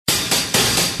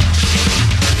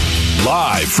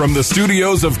Live from the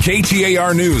studios of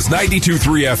KTAR News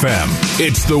 92.3 FM,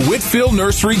 it's the Whitfill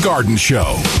Nursery Garden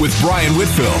Show with Brian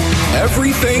Whitfill.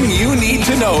 Everything you need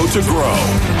to know to grow.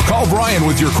 Call Brian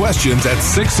with your questions at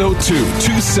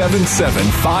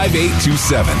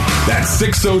 602-277-5827. That's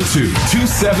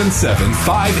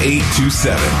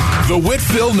 602-277-5827. The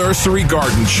Whitfill Nursery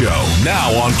Garden Show,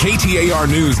 now on KTAR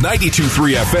News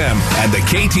 92.3 FM and the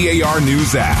KTAR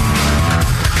News app.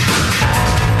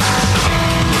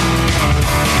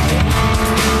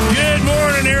 Good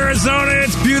morning, Arizona.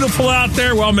 It's beautiful out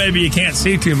there. Well, maybe you can't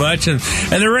see too much, and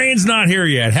the rain's not here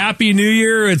yet. Happy New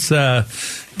Year. It's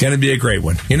going to be a great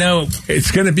one. You know,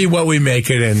 it's going to be what we make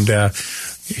it, and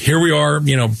here we are,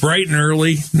 you know, bright and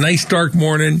early, nice dark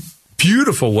morning,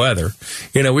 beautiful weather.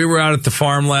 You know, we were out at the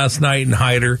farm last night in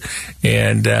Hyder,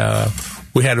 and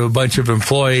we had a bunch of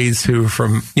employees who were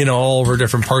from, you know, all over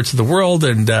different parts of the world,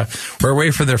 and were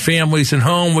away from their families and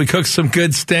home. We cooked some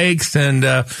good steaks, and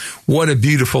what a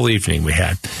beautiful evening we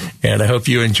had. And I hope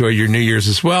you enjoyed your New Year's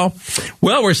as well.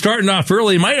 Well, we're starting off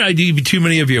early. Might not be too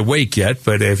many of you awake yet,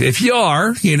 but if you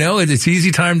are, you know, it's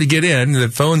easy time to get in. The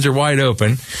phones are wide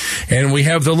open. And we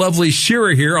have the lovely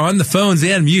Shira here on the phones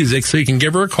and music, so you can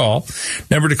give her a call.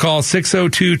 Number to call,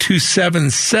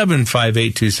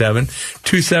 602-277-5827,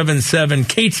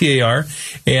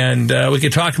 277-KTAR. And we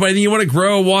can talk about anything you want to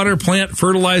grow, water, plant,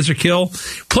 fertilizer, kill.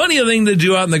 Plenty of things to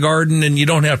do out in the garden, and you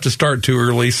don't have to start too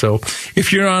early. So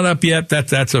if you're not up yet,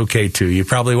 that's okay too. You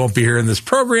probably won't be hearing this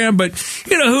program, but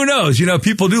you know, who knows? You know,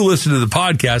 people do listen to the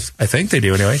podcast. I think they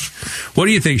do anyway. What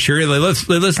do you think, Sherry? They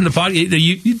listen to podcast.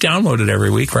 You download it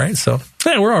every week, right? So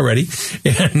yeah, we're all ready.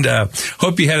 And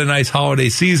hope you had a nice holiday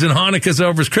season. Hanukkah's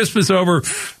over, Christmas over.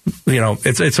 You know,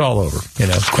 it's all over. You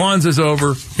know, Kwanzaa's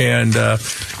over, and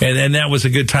that was a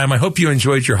good time. I hope you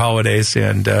enjoyed your holidays,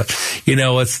 and you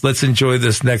know, let's enjoy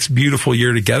this next beautiful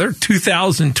year together.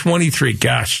 2023,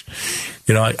 gosh,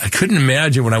 you know, I couldn't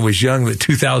imagine when I was young that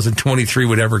 2023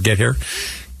 would ever get here.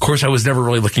 Of course, I was never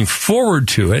really looking forward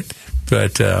to it,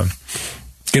 but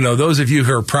you know, those of you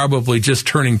who are probably just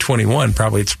turning 21,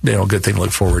 probably it's, you know, a good thing to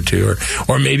look forward to.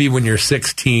 Or maybe when you're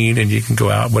 16 and you can go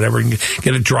out, whatever, and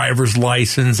get a driver's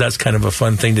license. That's kind of a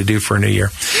fun thing to do for a new year.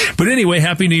 But anyway,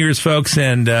 Happy New Year's, folks.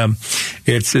 And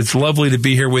it's lovely to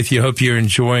be here with you. Hope you're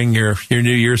enjoying your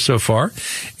New Year so far.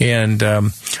 And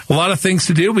a lot of things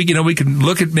to do. We can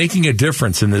look at making a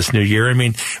difference in this new year. I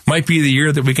mean, might be the year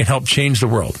that we can help change the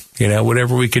world. You know,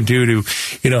 whatever we can do to,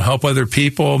 you know, help other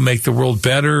people, make the world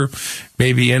better,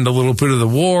 maybe end a little bit of the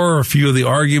war, a few of the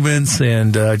arguments,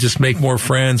 and just make more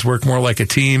friends, work more like a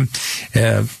team.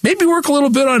 Maybe work a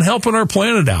little bit on helping our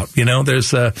planet out. You know,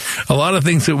 there's a lot of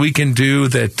things that we can do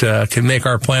that can make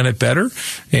our planet better.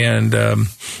 And,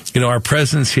 you know, our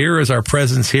presence here is our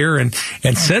presence here. And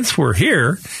since we're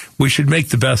here, we should make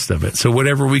the best of it. So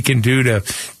whatever we can do to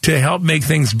help make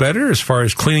things better as far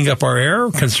as cleaning up our air,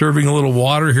 conserving a little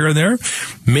water here and there,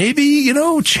 maybe, you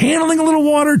know, channeling a little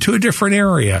water to a different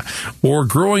area or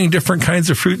growing different kinds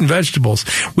of fruit and vegetables.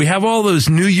 We have all those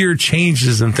New Year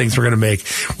changes and things we're going to make.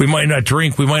 We might not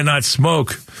drink. We might not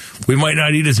smoke. We might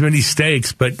not eat as many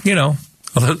steaks, but, you know,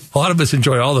 a lot of us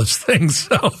enjoy all those things,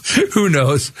 so who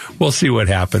knows? We'll see what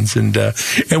happens. And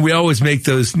we always make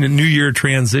those New Year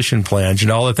transition plans, you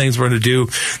know, all the things we're going to do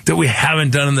that we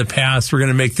haven't done in the past. We're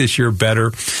going to make this year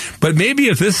better. But maybe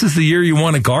if this is the year you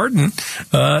want to garden,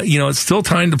 you know, it's still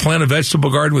time to plant a vegetable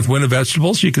garden with winter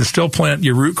vegetables. You can still plant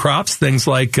your root crops, things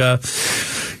like,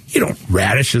 you know,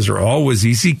 radishes are always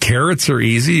easy. Carrots are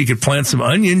easy. You could plant some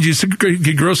onions. You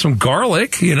could grow some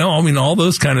garlic, you know, I mean, all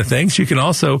those kind of things. You can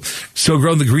also still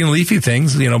grow the green leafy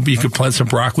things. You know, you could plant some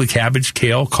broccoli, cabbage,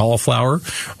 kale, cauliflower,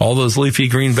 all those leafy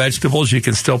green vegetables you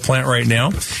can still plant right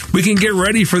now. We can get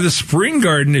ready for the spring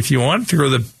garden if you want to grow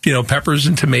the, you know, peppers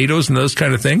and tomatoes and those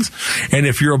kind of things. And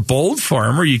if you're a bold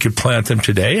farmer, you could plant them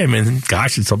today. I mean,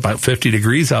 gosh, it's about 50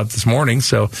 degrees out this morning,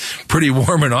 so pretty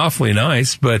warm and awfully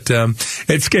nice, but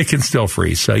it can still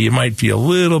freeze. So you might be a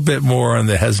little bit more on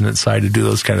the hesitant side to do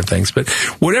those kind of things. But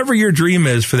whatever your dream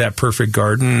is for that perfect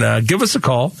garden, give us a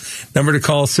call. Number to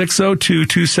call,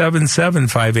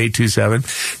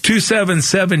 602-277-5827,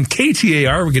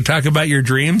 277-KTAR. We can talk about your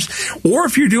dreams. Or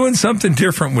if you're doing something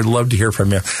different, we'd love to hear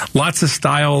from you. Lots of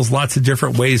styles, lots of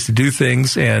different ways to do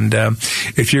things. And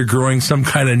if you're growing some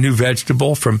kind of new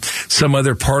vegetable from some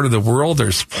other part of the world,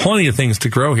 there's plenty of things to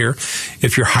grow here.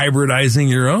 If you're hybridizing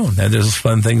your own, and there's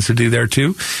fun things to do there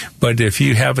too. But if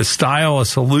you have a style, a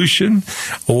solution,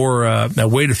 or a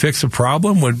way to fix a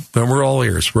problem, then we're all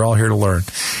ears. We're all here to learn.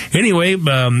 Anyway,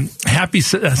 happy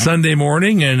Sunday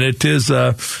morning, and it is,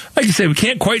 like I say, we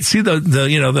can't quite see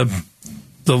the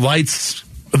lights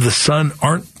of the sun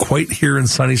aren't quite here in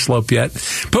Sunny Slope yet,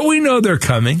 but we know they're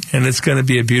coming, and it's going to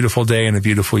be a beautiful day and a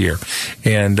beautiful year.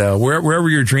 And wherever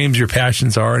your dreams, your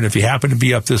passions are, and if you happen to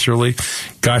be up this early,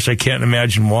 gosh, I can't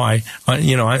imagine why.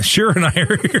 Sure and I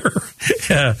are here.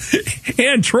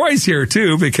 And Troy's here,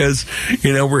 too, because,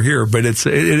 we're here. But it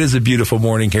is a beautiful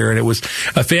morning here, and it was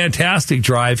a fantastic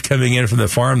drive coming in from the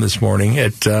farm this morning.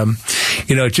 It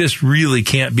just really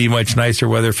can't be much nicer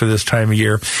weather for this time of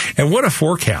year. And what a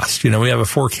forecast. We have a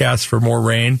forecast for more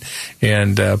rain.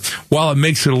 And while it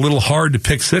makes it a little hard to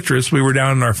pick citrus, we were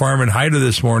down in our farm in Haida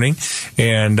this morning,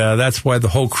 and that's why the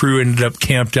whole crew ended up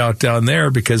camped out down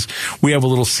there, because we have a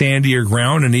little sandier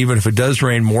ground, and even if it does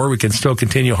rain more, we can still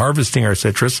continue harvesting our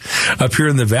citrus. Up here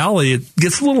in the valley, it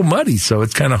gets a little muddy, so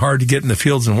it's kind of hard to get in the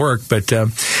fields and work. But,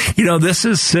 this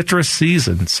is citrus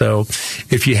season. So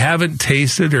if you haven't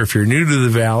tasted, or if you're new to the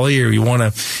valley, or you want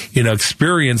to,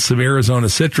 experience some Arizona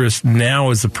citrus,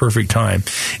 now is the perfect time.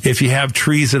 If you have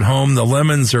trees at home, the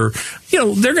lemons are,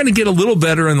 they're going to get a little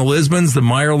better in the Lisbons. The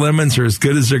Meyer lemons are as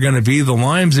good as they're going to be. The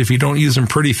limes, if you don't use them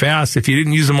pretty fast, if you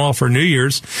didn't use them all for New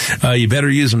Year's, you better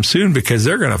use them soon, because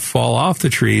they're going to fall off the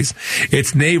trees.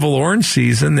 It's navel orange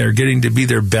season. They're getting to be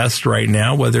their best right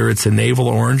now, whether it's a navel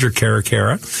orange or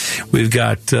caracara. We've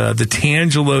got the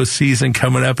Tangelo season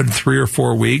coming up in 3 or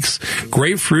 4 weeks.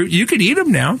 Grapefruit, you could eat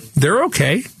them now. They're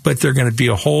okay, but they're going to be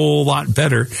a whole lot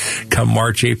better come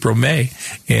March, April, May.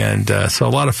 And so a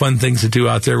lot of fun things to do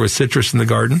out there with citrus in the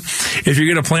garden. If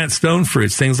you're going to plant stone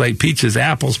fruits, things like peaches,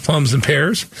 apples, plums, and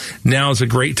pears, now is a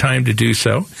great time to do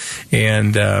so.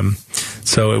 And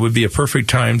so it would be a perfect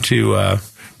time to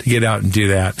get out and do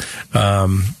that.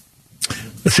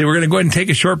 Let's see, we're going to go ahead and take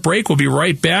a short break. We'll be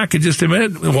right back in just a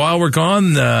minute. While we're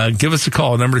gone, give us a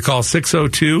call. Number to call,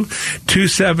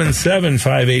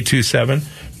 602-277-5827,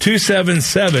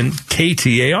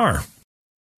 277-KTAR.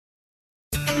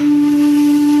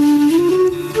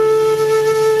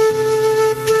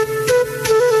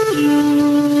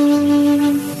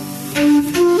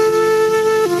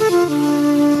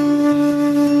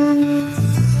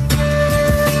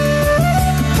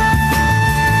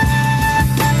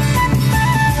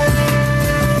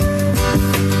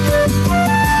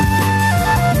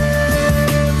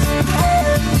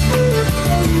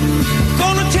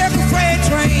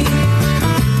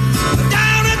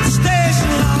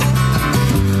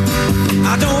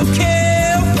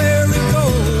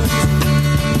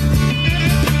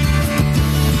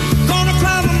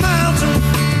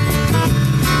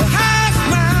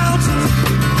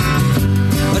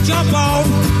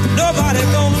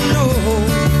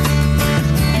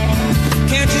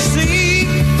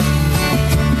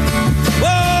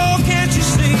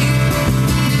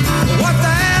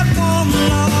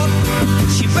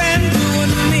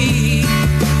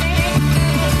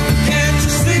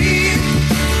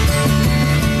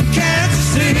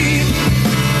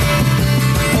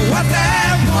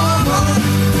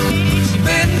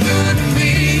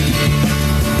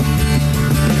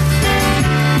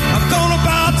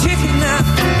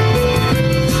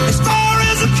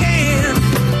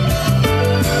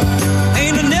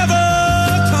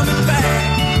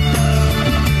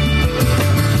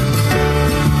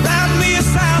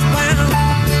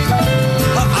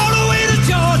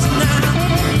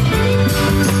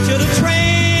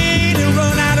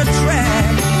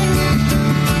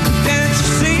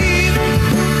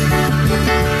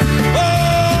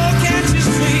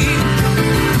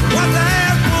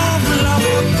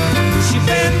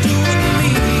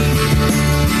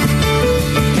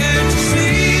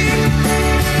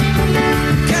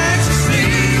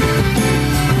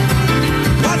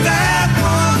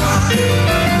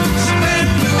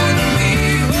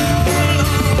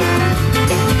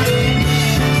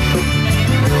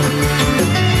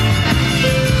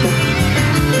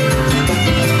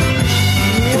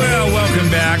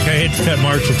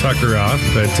 Marshall Tucker off,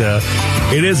 but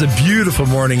it is a beautiful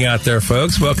morning out there,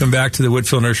 folks. Welcome back to the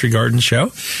Whitfill Nursery Garden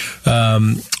Show.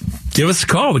 Give us a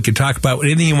call. We can talk about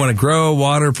anything you want to grow,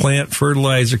 water, plant,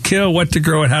 fertilize, or kill, what to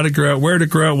grow it, how to grow it, where to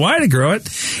grow it, why to grow it.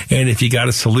 And if you got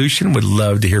a solution, we'd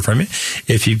love to hear from you.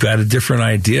 If you've got a different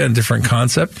idea and different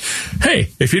concept, hey,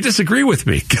 if you disagree with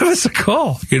me, give us a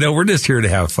call. We're just here to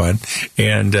have fun.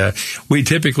 And we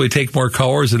typically take more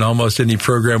callers than almost any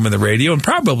program on the radio, and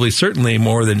probably certainly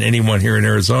more than anyone here in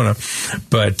Arizona.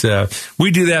 But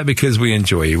we do that because we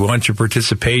enjoy you. We want your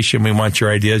participation. We want your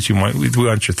ideas. We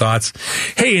want your thoughts.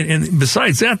 Hey, and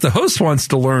besides that, the host wants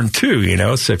to learn too,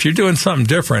 So if you're doing something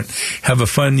different, have a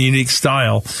fun, unique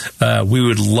style, we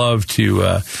would love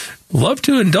to love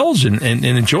to indulge and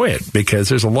enjoy it, because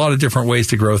there's a lot of different ways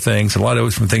to grow things, a lot of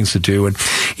different things to do. And,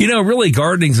 really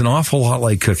gardening's an awful lot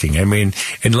like cooking. I mean,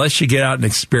 unless you get out and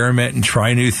experiment and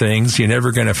try new things, you're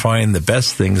never going to find the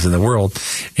best things in the world.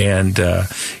 And,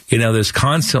 there's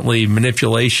constantly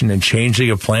manipulation and changing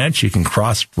of plants. You can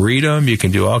crossbreed them. You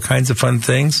can do all kinds of fun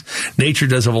things. Nature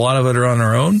does a lot of it on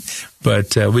our own,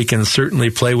 but we can certainly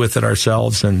play with it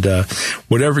ourselves. And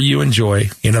whatever you enjoy,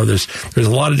 there's a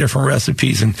lot of different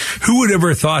recipes. And who would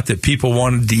ever thought that people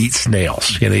wanted to eat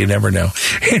snails? You never know.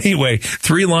 Anyway,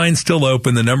 3 lines still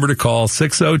open. The number to call,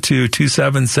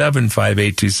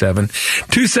 602-277-5827,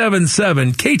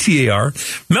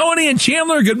 277-KTAR. Melanie and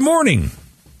Chandler, good morning.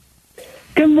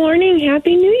 Good morning.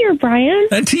 Happy New Year, Brian.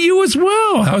 And to you as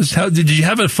well. How did you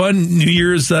have a fun New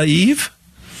Year's Eve?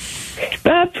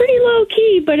 Pretty low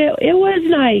key, but it was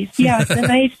nice. Yeah, a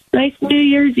nice New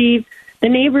Year's Eve. The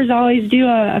neighbors always do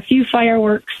a few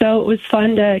fireworks, so it was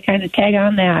fun to kind of tag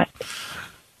on that.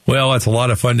 Well, it's a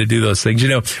lot of fun to do those things.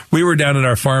 We were down at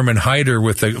our farm in Hyder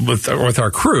with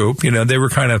our crew. They were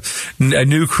kind of a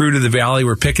new crew to the valley.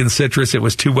 We're picking citrus. It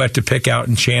was too wet to pick out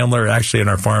in Chandler, actually in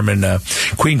our farm in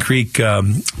Queen Creek,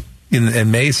 in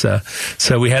Mesa.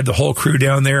 So we had the whole crew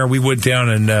down there. We went down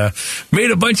and made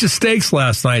a bunch of steaks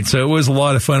last night. So it was a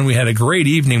lot of fun. We had a great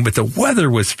evening, but the weather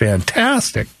was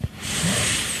fantastic.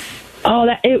 Oh,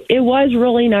 it was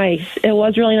really nice. It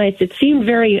was really nice. It seemed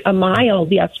very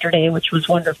mild yesterday, which was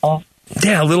wonderful.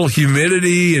 Yeah, a little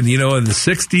humidity and, in the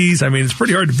 60s. I mean, it's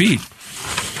pretty hard to beat.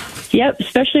 Yep,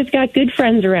 especially if it's got good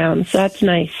friends around, so that's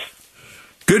nice.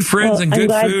 Good friends and good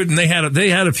food, and they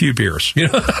had a few beers. Yeah,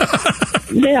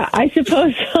 I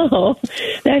suppose so.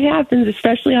 That happens,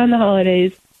 especially on the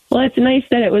holidays. Well, it's nice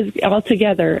that it was all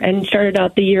together and started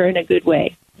out the year in a good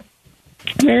way.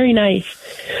 Very nice.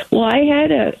 Well, I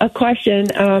had a question.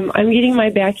 I'm getting my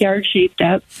backyard shaped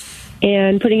up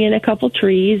and putting in a couple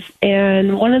trees.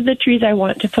 And one of the trees I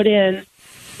want to put in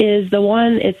is the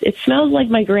one, it smells like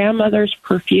my grandmother's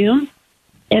perfume.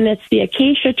 And it's the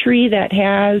acacia tree that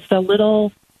has the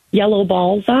little yellow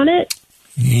balls on it.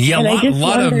 Yeah, a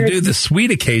lot of them do. The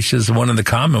sweet acacia is one of the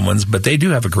common ones, but they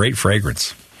do have a great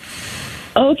fragrance.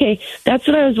 Okay. That's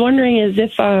what I was wondering, is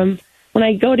if... when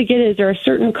I go to get it, is there a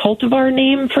certain cultivar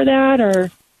name for that,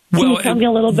 or can you tell me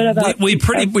a little bit about? We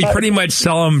pretty much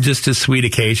sell them just as sweet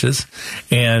acacias,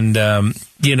 and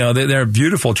they're a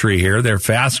beautiful tree here. They're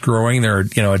fast growing. They're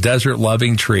a desert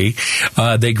loving tree.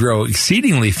 They grow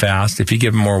exceedingly fast if you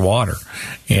give them more water,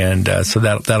 and so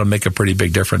that'll make a pretty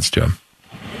big difference to them.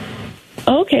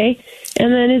 Okay,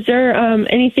 and then is there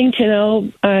anything to know?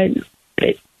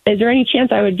 Is there any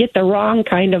chance I would get the wrong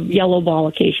kind of yellow ball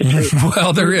acacia tree?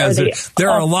 Well, there is.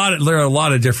 There are a lot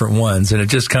of different ones, and it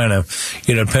just kind of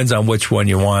depends on which one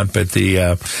you want. But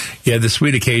the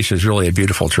sweet acacia is really a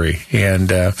beautiful tree,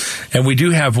 and we do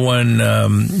have one.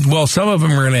 Some of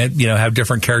them are going to have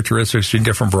different characteristics in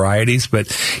different varieties.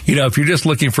 But if you're just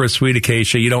looking for a sweet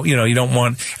acacia, you don't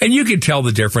want, and you can tell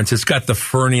the difference. It's got the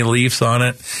ferny leaves on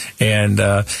it, and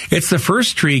it's the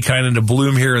first tree kind of to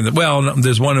bloom here.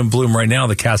 There's one in bloom right now,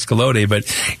 the Cascalote, but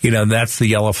that's the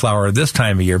yellow flower this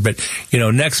time of year. But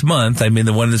next month,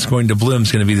 the one that's going to bloom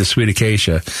is going to be the sweet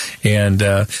acacia, and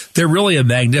they're really a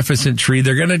magnificent tree.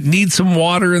 They're going to need some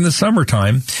water in the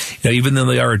summertime, even though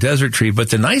they are a desert tree. But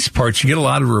the nice part, you get a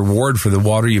lot of reward for the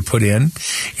water you put in,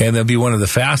 and they'll be one of the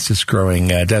fastest growing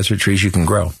desert trees you can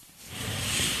grow.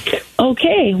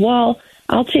 Okay, well,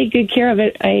 I'll take good care of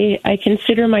it. I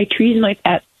consider my trees my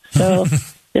pets, so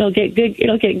it'll get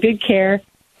good care.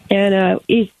 And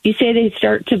you say they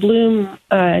start to bloom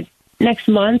next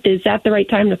month. Is that the right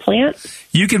time to plant?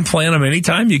 You can plant them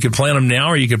anytime. You can plant them now,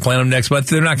 or you can plant them next month.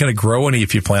 They're not going to grow any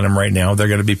if you plant them right now. They're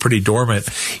going to be pretty dormant,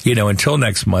 until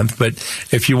next month. But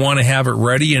if you want to have it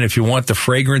ready, and if you want the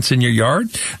fragrance in your yard,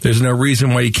 there's no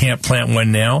reason why you can't plant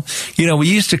one now. We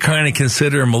used to kind of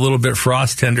consider them a little bit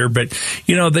frost tender, but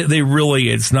they really,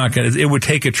 it's not going to. It would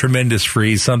take a tremendous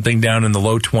freeze, something down in the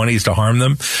low 20s, to harm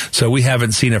them. So we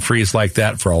haven't seen a freeze like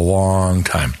that for a long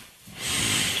time.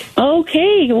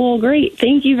 Okay, well, great.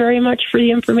 Thank you very much for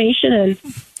the information and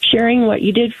sharing what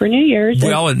you did for New Year's.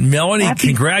 Well, and Melanie,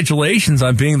 congratulations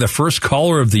on being the first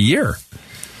caller of the year.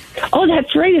 Oh,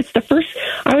 that's right. It's the first.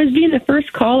 I was being the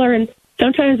first caller, and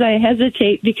sometimes I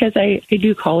hesitate because I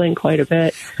do call in quite a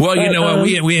bit. Well, but,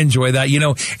 we enjoy that,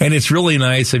 and it's really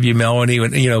nice of you, Melanie,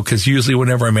 because usually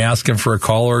whenever I'm asking for a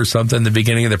caller or something in the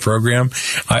beginning of the program,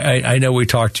 I know we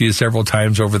talked to you several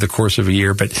times over the course of a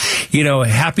year, but,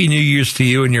 Happy New Year's to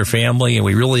you and your family, and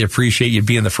we really appreciate you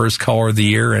being the first caller of the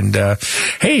year, and,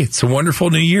 hey, it's a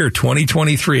wonderful new year,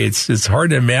 2023. It's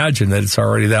hard to imagine that it's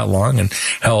already that long and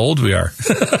how old we are.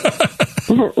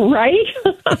 Right?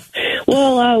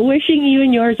 Well, wishing you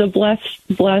and yours a blessed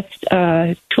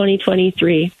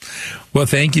 2023. Well,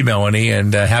 thank you, Melanie,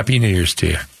 and Happy New Year's to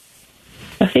you.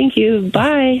 Thank you.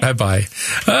 Bye. Bye-bye.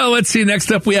 Let's see.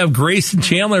 Next up, we have Grace and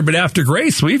Chandler. But after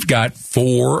Grace, we've got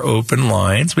 4 open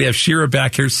lines. We have Shira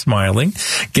back here smiling.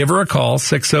 Give her a call,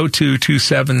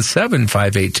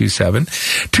 602-277-5827.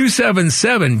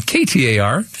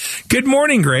 277-KTAR. Good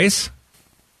morning, Grace.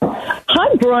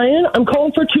 Hi, Brian. I'm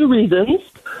calling for 2 reasons.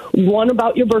 One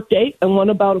about your birthday and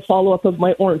one about a follow-up of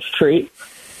my orange tree.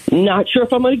 Not sure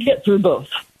if I'm going to get through both.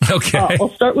 Okay. I'll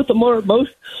start with the more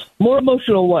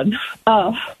emotional one.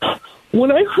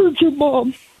 When I heard your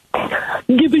mom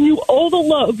giving you all the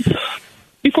love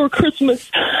before Christmas,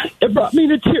 it brought me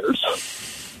to tears.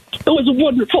 It was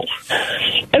wonderful.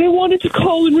 And I wanted to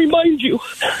call and remind you,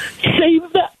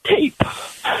 save that tape,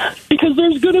 because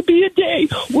there's going to be a day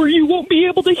where you won't be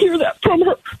able to hear that from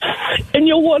her, and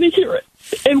you'll want to hear it.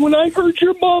 And when I heard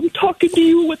your mom talking to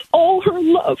you with all her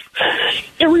love,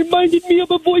 it reminded me of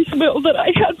a voicemail that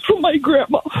I had from my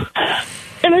grandma.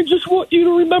 And I just want you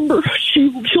to remember,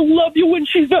 she'll love you when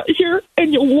she's not here,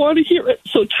 and you'll want to hear it.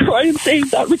 So try and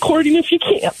save that recording if you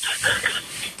can.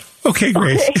 Okay,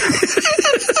 Grace.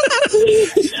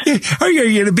 Okay. Are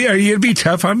you gonna be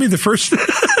tough on me the first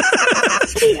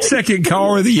second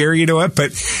caller of the year? You know what?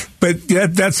 But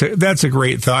that's a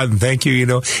great thought, and thank you. You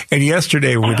know, and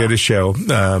yesterday when we did a show,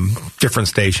 different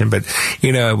station, but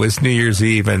you know, it was New Year's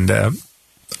Eve, and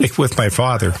with my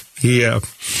father, he.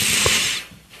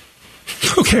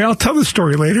 Okay, I'll tell the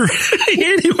story later.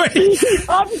 Anyway,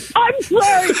 I'm sorry.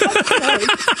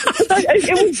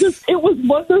 It was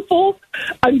wonderful.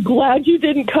 I'm glad you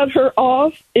didn't cut her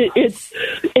off.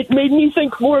 It made me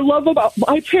think more love about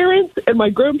my parents and my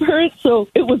grandparents. So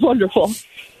it was wonderful.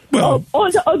 Well,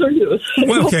 on to other news.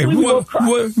 Okay,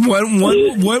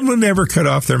 one would never cut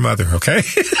off their mother. Okay,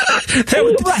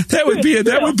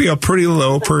 that would be a pretty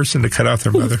low person to cut off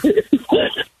their mother.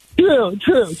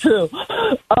 True.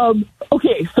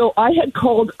 Okay, so I had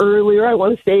called earlier, I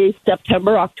want to say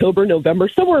September, October, November,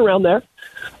 somewhere around there,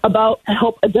 about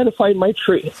help identifying my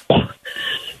tree.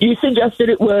 You suggested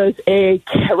it was a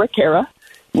Caracara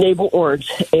navel orange,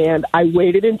 and I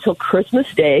waited until Christmas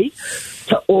Day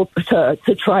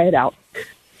to try it out.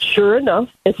 Sure enough,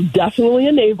 it's definitely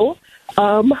a navel.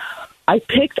 I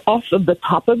picked off of the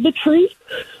top of the tree,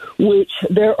 which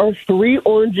there are 3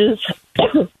 oranges.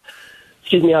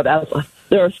 Excuse me, I have asthma.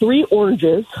 There are 3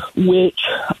 oranges, which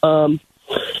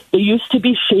they used to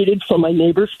be shaded from my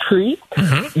neighbor's tree,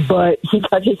 but he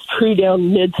got his tree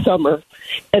down midsummer,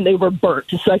 and they were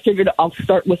burnt. So I figured I'll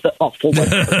start with the awful one.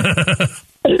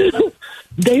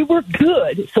 They were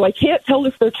good, so I can't tell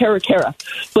if they're Caracara,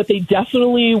 but they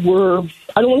definitely were,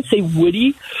 I don't want to say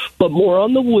woody, but more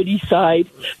on the woody side.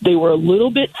 They were a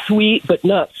little bit sweet, but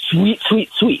not sweet.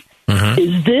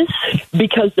 Is this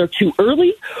because they're too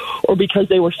early or because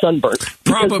they were sunburned?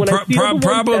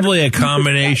 Probably a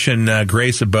combination,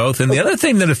 Grace, of both. And the other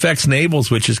thing that affects navels,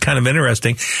 which is kind of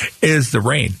interesting, is the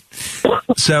rain.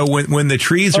 So when the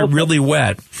trees are really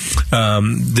wet,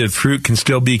 the fruit can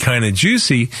still be kind of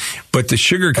juicy, but the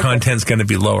sugar content's going to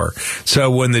be lower.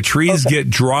 So when the trees get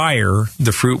drier,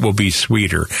 the fruit will be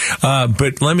sweeter.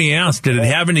 But let me ask, did it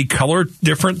have any color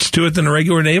difference to it than a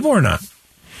regular navel or not?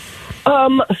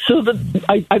 So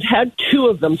I've had 2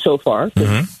 of them so far.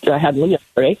 I had one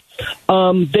yesterday.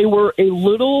 They were a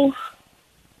little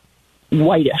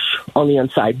whitish on the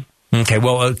inside. Okay,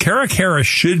 well, Caracara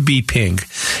should be pink,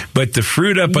 but the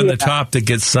fruit up on the top that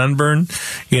gets sunburned,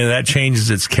 that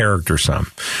changes its character some.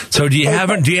 So do you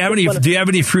have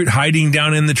any fruit hiding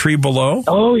down in the tree below?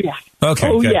 Oh yeah. Okay.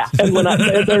 Oh good. yeah, and when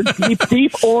they're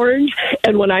deep orange,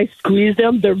 and when I squeeze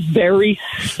them, they're very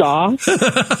soft.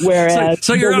 Whereas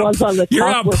so the ones on the top you're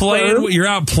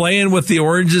out playing with the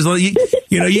oranges.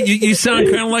 You sound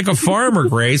kind of like a farmer,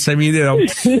 Grace. I mean,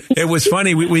 it was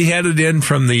funny. We headed in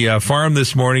from the farm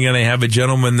this morning, and I have a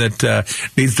gentleman that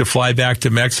needs to fly back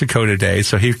to Mexico today.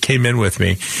 So he came in with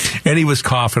me, and he was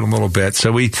coughing a little bit.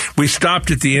 So we stopped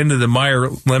at the end of the Meyer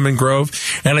Lemon Grove,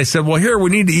 and I said, "Well, here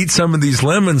we need to eat some of these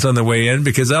lemons on the way in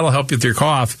because that'll help with your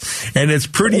cough." And it's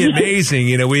pretty amazing.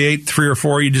 We ate 3 or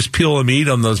 4. You just peel them, eat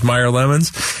on those Meyer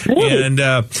lemons, and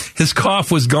his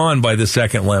cough was gone by the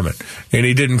second lemon, and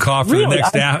he didn't cough for the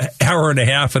next hour and a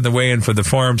half on the way in for the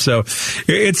farm. So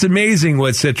it's amazing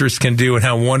what citrus can do and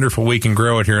how wonderful we can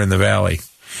grow it here in the valley.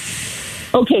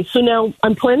 Okay, so now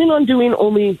I'm planning on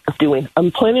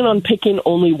picking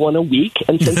only 1 a week,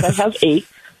 and since I have 8,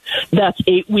 that's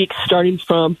 8 weeks starting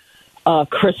from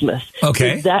Christmas.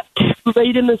 Okay. Is that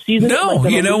late in the season? No,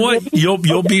 you know what?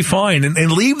 You'll be fine.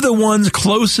 And leave the ones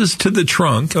closest to the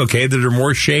trunk, okay, that are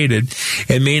more shaded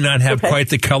and may not have quite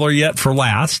the color yet for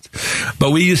last.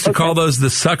 But we used to call those the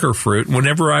sucker fruit.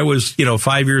 Whenever I was,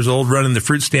 5 years old running the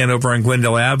fruit stand over on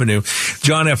Glendale Avenue,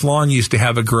 John F. Long used to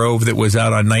have a grove that was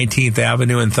out on 19th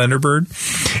Avenue in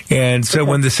Thunderbird. And so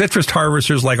when the citrus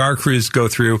harvesters like our crews go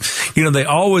through, they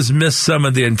always miss some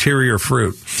of the interior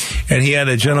fruit. And he had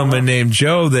a gentleman named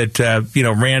Joe that,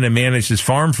 ran and managed his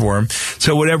farm for him.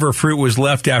 So whatever fruit was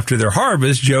left after their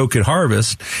harvest, Joe could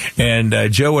harvest. And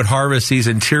Joe would harvest these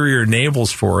interior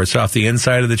navels for us off the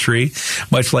inside of the tree,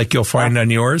 much like you'll find on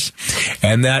yours.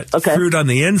 And that fruit on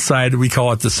the inside, we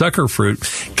call it the sucker fruit,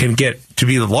 can get to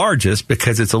be the largest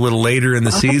because it's a little later in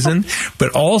the season,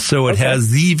 but also it has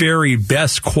the very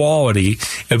best quality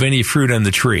of any fruit on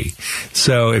the tree.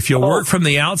 So if you'll work from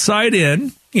the outside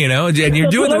in, and you're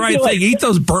doing the right thing. Eat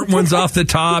those burnt ones off the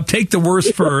top. Take the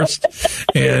worst first.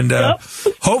 And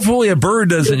hopefully a bird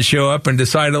doesn't show up and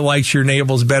decide it likes your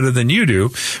navels better than you do.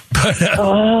 But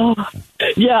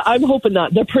yeah, I'm hoping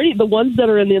not. They're pretty. The ones that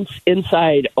are in the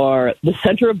inside are, the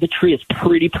center of the tree is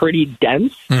pretty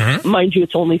dense. Mm-hmm. Mind you,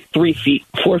 it's only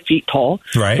 4 feet tall.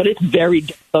 Right. But it's very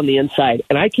dense on the inside.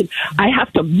 And I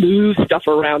have to move stuff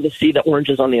around to see the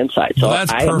oranges on the inside. So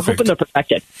that's I'm hoping they're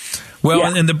protected.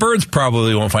 Well, and the birds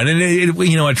probably won't find it.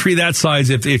 A tree that size,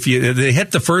 if they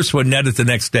hit the first one, net it the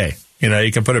next day.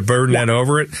 You can put a bird net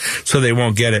over it so they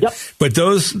won't get it. Yep. But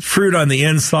those fruit on the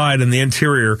inside and the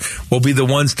interior will be the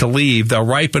ones to leave. They'll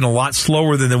ripen a lot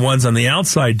slower than the ones on the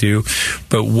outside do.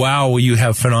 But wow, you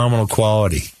have phenomenal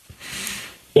quality.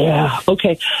 Yeah.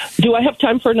 Okay. Do I have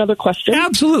time for another question?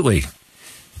 Absolutely.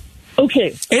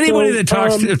 Okay. Anybody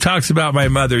that talks about my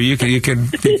mother, you can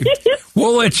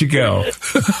we'll let you go.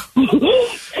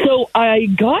 So I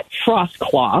got frost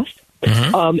cloth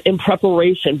in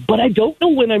preparation, but I don't know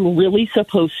when I'm really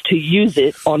supposed to use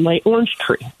it on my orange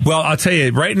tree. Well, I'll tell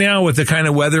you, right now with the kind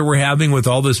of weather we're having with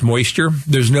all this moisture,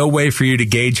 there's no way for you to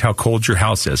gauge how cold your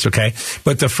house is, okay?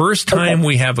 But the first time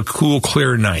we have a cool,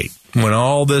 clear night, when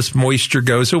all this moisture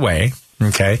goes away,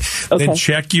 okay. Then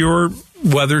check your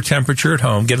weather temperature at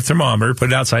home, get a thermometer, put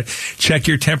it outside, check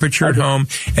your temperature at home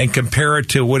and compare it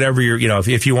to whatever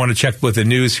if you want to check with the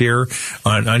news here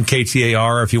on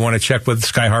KTAR, if you want to check with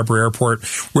Sky Harbor Airport,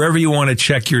 wherever you want to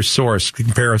check your source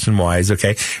comparison wise,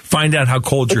 okay, find out how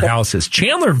cold your house is.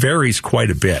 Chandler varies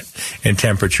quite a bit in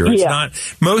temperature.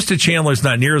 It's most of Chandler's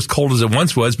not near as cold as it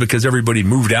once was because everybody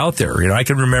moved out there. I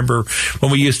can remember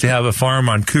when we used to have a farm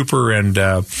on Cooper and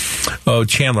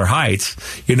Chandler Heights,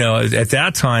 at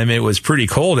that time it was pretty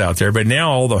cold out there, but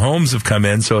now all the homes have come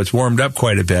in, so it's warmed up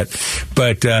quite a bit.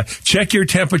 But check your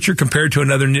temperature compared to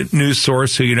another news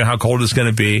source so you know how cold it's going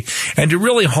to be. And to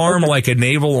really harm like a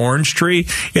navel orange tree,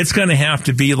 it's going to have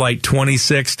to be like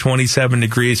 26, 27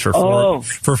 degrees for 4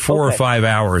 or 5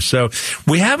 hours. So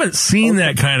we haven't seen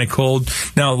that kind of cold.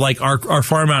 Now, like our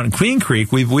farm out in Queen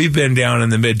Creek, we've been down in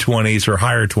the mid-20s or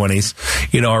higher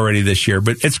 20s, already this year.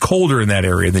 But it's colder in that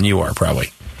area than you are, probably.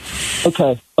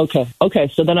 Okay.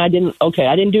 So then I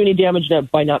didn't do any damage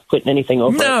by not putting anything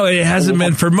over. No, it hasn't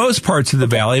been for most parts of the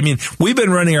valley. I mean, we've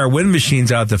been running our wind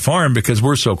machines out the farm because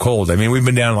we're so cold. I mean, we've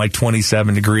been down like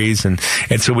 27 degrees and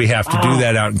so we have to do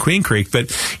that out in Queen Creek.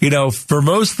 But, for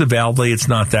most of the valley, it's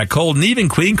not that cold. And even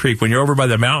Queen Creek, when you're over by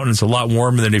the mountain, it's a lot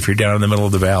warmer than if you're down in the middle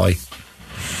of the valley.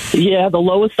 Yeah, the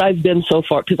lowest I've been so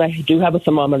far, because I do have a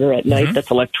thermometer at night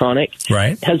that's electronic,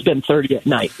 has been 30 at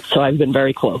night. So I've been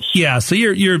very close. Yeah, so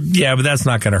but that's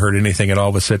not going to hurt anything at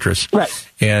all with citrus. Right.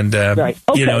 And, and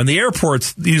the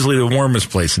airport's usually the warmest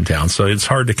place in town, so it's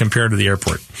hard to compare to the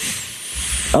airport.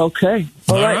 Okay.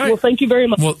 All right. Well, thank you very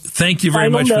much. Well, thank you very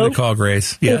much for the call,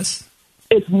 Grace. Yes.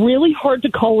 It's really hard to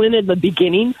call in the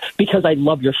beginning because I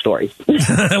love your stories.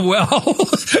 Well,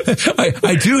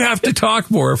 I do have to talk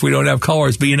more if we don't have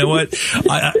callers. But you know what?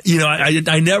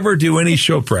 I never do any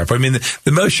show prep. I mean,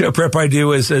 the most show prep I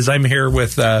do is I'm here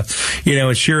with,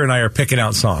 Shira and I are picking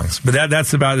out songs. But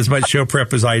that's about as much show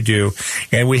prep as I do.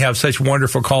 And we have such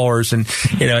wonderful callers, and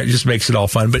it just makes it all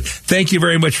fun. But thank you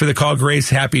very much for the call, Grace.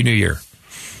 Happy New Year.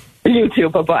 You too.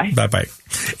 Bye-bye. Bye-bye.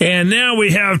 And now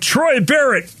we have Troy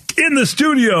Barrett in the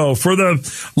studio for the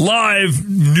live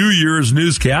New Year's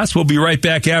newscast. We'll be right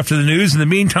back after the news. In the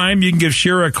meantime, you can give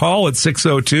Shira a call at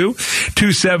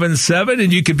 602-277,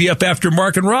 and you could be up after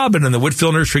Mark and Robin in the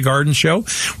Whitfill Nursery Garden Show.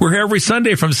 We're here every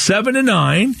Sunday from 7 to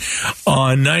 9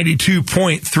 on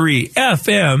 92.3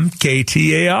 FM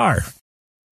KTAR.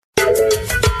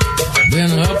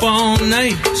 Been up all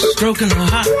night, stroking a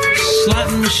hot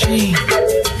slotting machine.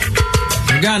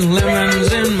 I got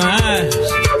lemons in my eyes,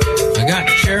 I got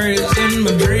cherries in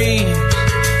my dreams.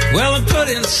 Well, I put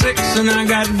in 6 and I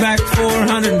got back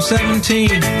 417.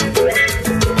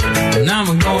 Now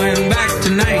I'm going back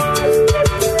tonight,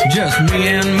 just me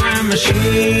and my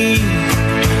machine.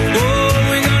 Oh,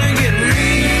 we're gonna get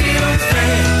real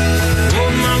fat.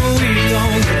 Oh, mama, we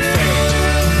gonna get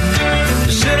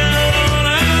fat. Sit down on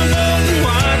our boat and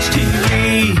watch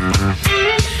TV.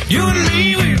 You and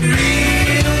me, we're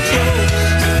real close.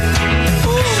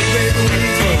 Oh, baby,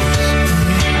 we're close.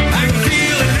 I can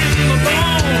feel it in my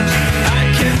bones. I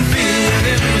can feel it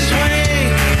in my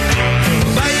swing.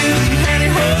 Buy you some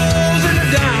pantyhose and a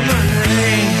diamond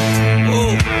ring.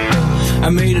 Oh, I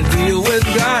made a deal with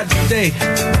God today.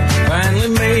 Finally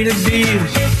made a deal.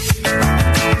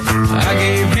 I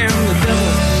gave him the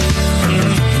devil.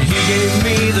 He gave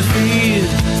me the field.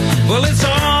 Well, it's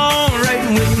all right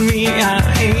with me. I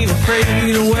ain't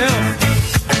afraid of wealth.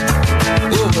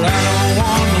 Oh, but I don't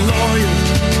want a lawyer.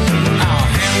 I'll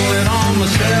handle it on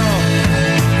myself.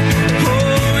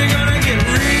 Oh, we're gonna get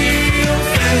real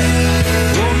fat.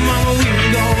 Oh, mama, we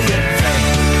gonna get fat.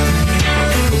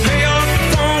 We'll pay off the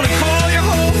phone and call your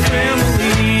whole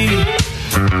family.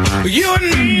 But you and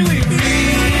me, we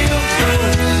real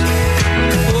close.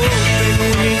 Oh, baby,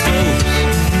 we close.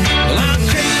 Well, I'll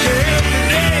catch you every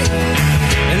day,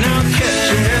 and I'll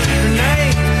catch you every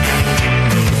night.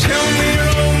 Tell me your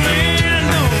old man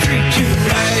don't treat you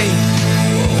right.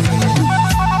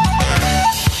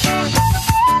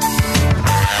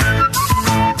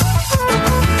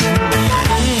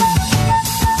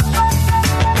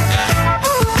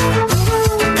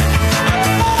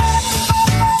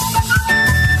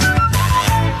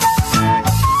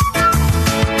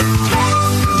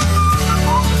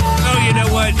 Oh, you know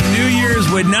what? New Year's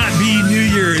would not be New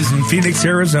Year's in Phoenix,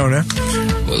 Arizona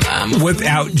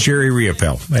without Jerry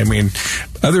Riopel. I mean,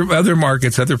 other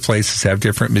markets, other places have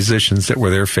different musicians that were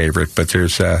their favorite, but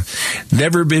there's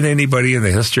never been anybody in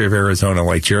the history of Arizona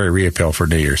like Jerry Riopel for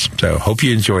New Year's. So hope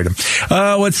you enjoyed him.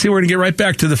 Let's see, we're going to get right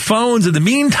back to the phones. In the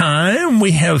meantime,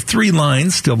 we have 3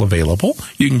 lines still available.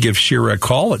 You can give Shira a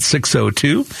call at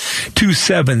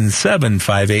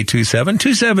 602-277-5827,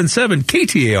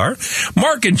 277-KTAR.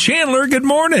 Mark and Chandler, good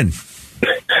morning.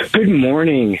 Good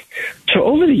morning. So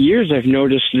over the years, I've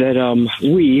noticed that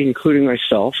we, including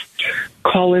myself,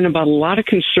 call in about a lot of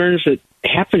concerns that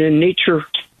happen in nature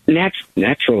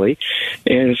naturally.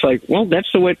 And it's like, well,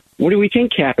 that's what do we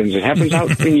think happens? It happens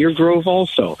out in your grove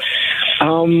also.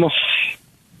 Mold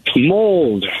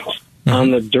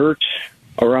on the dirt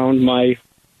around my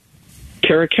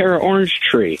Caracara orange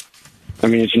tree. I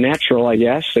mean, it's natural, I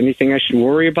guess. Anything I should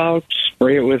worry about?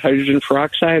 Spray it with hydrogen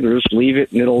peroxide, or just leave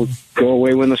it and it'll go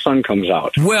away when the sun comes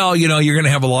out? Well, you know, you're going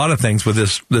to have a lot of things with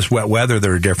this wet weather that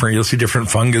are different. You'll see different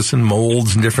fungus and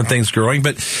molds and different things growing,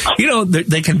 but, you know,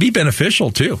 they can be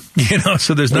beneficial too, you know,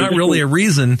 so there's not really a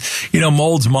reason, you know,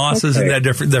 molds, mosses, and that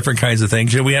different kinds of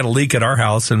things. You know, we had a leak at our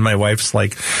house and my wife's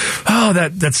like, oh,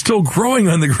 that's still growing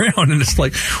on the ground. And it's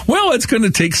like, well, it's going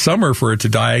to take summer for it to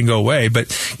die and go away.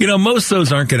 But, you know, most of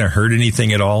those aren't going to hurt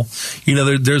anything at all. You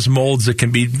know, there's molds that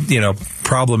can be, you know,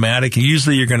 problematic.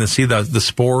 Usually you're going to see the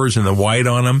spores and the white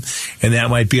on them, and that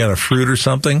might be on a fruit or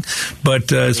something.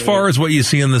 But as far as what you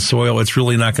see in the soil, it's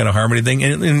really not going to harm anything.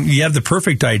 And you have the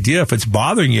perfect idea. If it's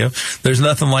bothering you, there's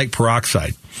nothing like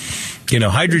peroxide. You know,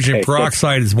 hydrogen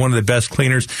peroxide is one of the best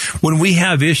cleaners. When we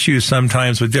have issues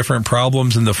sometimes with different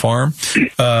problems in the farm,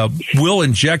 we'll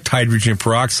inject hydrogen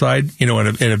peroxide, you know,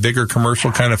 in a bigger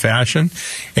commercial kind of fashion,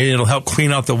 and it'll help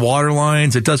clean out the water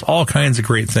lines. It does all kinds of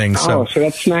great things. So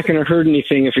that's not going to hurt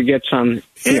anything if it gets on,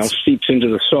 seeps into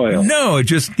the soil. No, it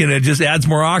just adds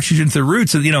more oxygen to the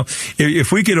roots. And, you know,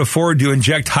 if we could afford to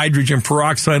inject hydrogen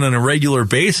peroxide on a regular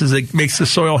basis, it makes the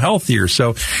soil healthier.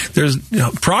 So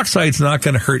peroxide's not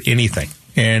going to hurt anything.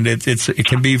 And it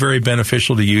can be very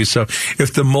beneficial to use. So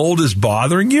if the mold is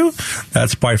bothering you,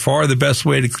 that's by far the best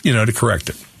way to correct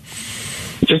it.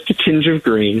 Just a tinge of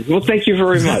green. Well, thank you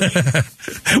very much.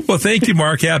 Well, thank you,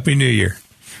 Mark. Happy New Year.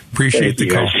 Appreciate the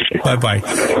call. Bye-bye.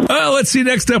 Let's see.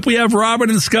 Next up, we have Robin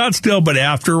in Scottsdale. But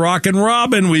after Rockin'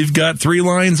 Robin, we've got 3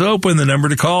 lines open. The number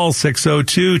to call,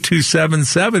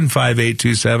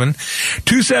 602-277-5827,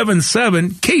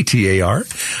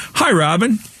 277-KTAR. Hi,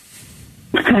 Robin.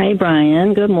 Hi,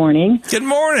 Brian. Good morning. Good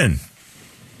morning.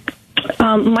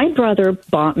 My brother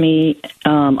bought me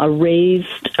a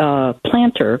raised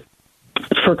planter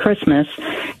for Christmas,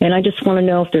 and I just want to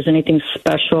know if there's anything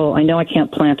special. I know I can't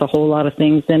plant a whole lot of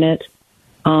things in it,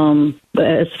 but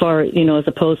as far, as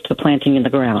opposed to planting in the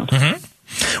ground. Mm-hmm.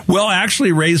 Well,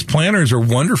 actually, raised planters are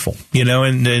wonderful, and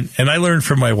I learned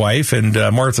from my wife and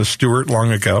Martha Stewart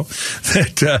long ago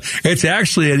that it's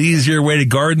actually an easier way to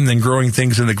garden than growing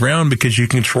things in the ground because you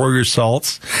control your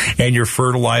salts and your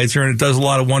fertilizer, and it does a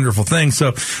lot of wonderful things.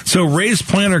 So raised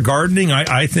planter gardening,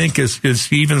 I think,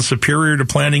 is even superior to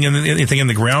planting anything in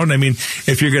the ground. I mean,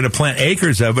 if you're going to plant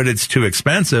acres of it, it's too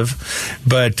expensive,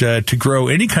 but to grow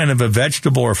any kind of a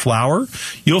vegetable or flower,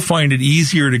 you'll find it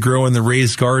easier to grow in the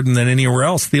raised garden than anywhere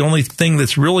else. The only thing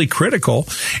that's really critical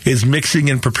is mixing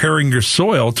and preparing your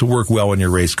soil to work well in your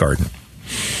raised garden.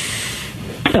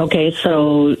 Okay,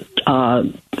 so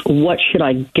what should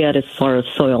I get as far as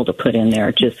soil to put in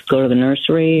there? Just go to the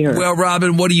nursery? Or? Well,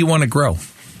 Robin, what do you want to grow?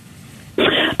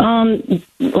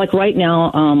 Like right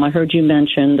now, I heard you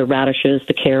mention the radishes,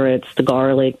 the carrots, the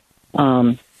garlic,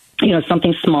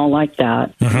 something small like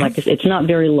that. Mm-hmm. Like it's not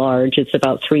very large. It's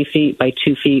about 3 feet by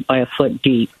 2 feet by a foot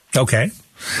deep. Okay.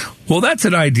 Well, that's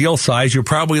an ideal size. You'll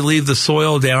probably leave the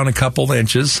soil down a couple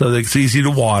inches so that it's easy to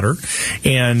water.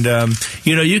 And,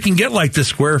 you can get like the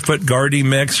square foot gardening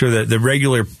mix or the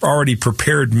regular already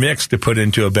prepared mix to put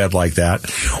into a bed like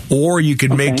that. Or you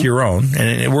can make your own,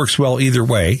 and it works well either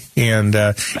way. And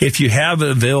if you have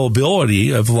availability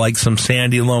of like some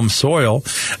sandy loam soil,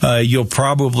 you'll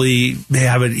probably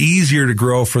have it easier to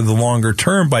grow for the longer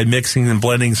term by mixing and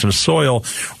blending some soil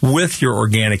with your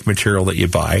organic material that you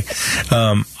buy.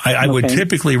 I would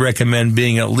typically recommend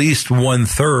being at least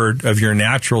 1/3 of your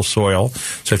natural soil.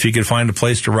 So if you could find a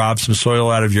place to rob some soil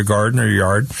out of your garden or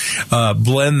yard,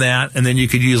 blend that, and then you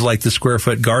could use like the square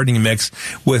foot gardening mix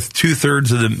with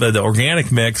 2/3 of the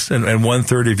organic mix and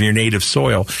 1/3 of your native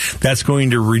soil. That's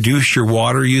going to reduce your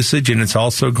water usage, and it's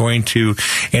also going to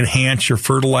enhance your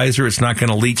fertilizer. It's not going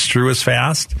to leach through as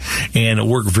fast, and it'll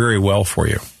work very well for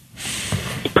you.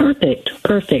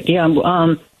 Perfect.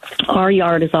 Yeah. Our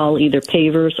yard is all either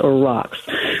pavers or rocks,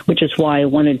 which is why I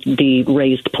wanted the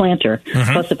raised planter.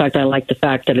 Mm-hmm. Plus the fact I like the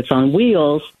fact that it's on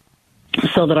wheels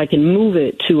so that I can move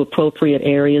it to appropriate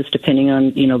areas depending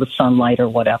on, the sunlight or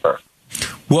whatever.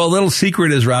 Well, a little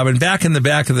secret is, Robin, back in the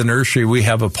back of the nursery, we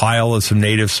have a pile of some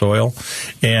native soil,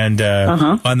 and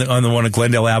on the one at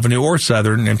Glendale Avenue or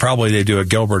Southern, and probably they do at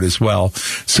Gilbert as well.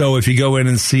 So if you go in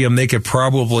and see them, they could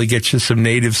probably get you some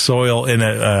native soil in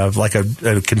a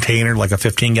container, like a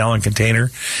 15-gallon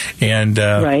container, and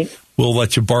we'll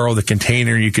let you borrow the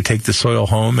container. You could take the soil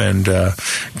home and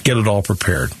get it all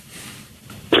prepared.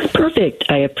 Perfect.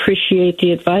 I appreciate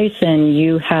the advice, and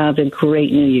you have a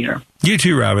great new year. You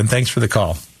too, Robin. Thanks for the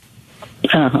call.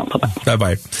 Bye-bye.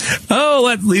 Bye-bye. Oh,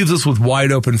 that leaves us with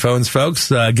wide open phones, folks.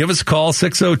 Give us a call,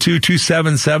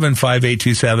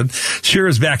 602-277-5827.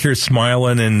 Shira's back here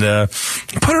smiling and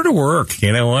put her to work.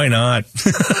 Why not?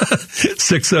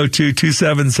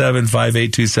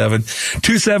 602-277-5827.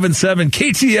 277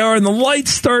 KTR, and the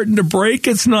light's starting to break.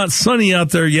 It's not sunny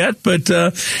out there yet, but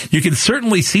you can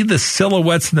certainly see the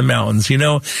silhouettes in the mountains,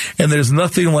 and there's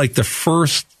nothing like the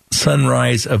first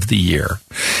sunrise of the year.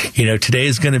 Today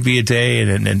is going to be a day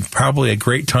and probably a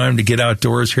great time to get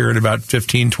outdoors here in about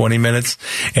 15, 20 minutes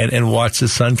and watch the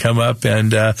sun come up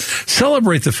and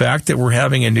celebrate the fact that we're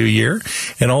having a new year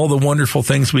and all the wonderful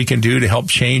things we can do to help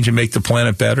change and make the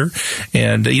planet better.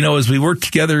 And, as we work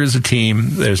together as a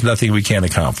team, there's nothing we can't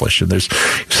accomplish. And there's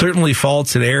certainly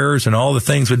faults and errors and all the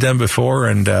things we've done before.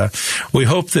 And we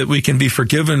hope that we can be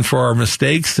forgiven for our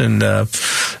mistakes. And, and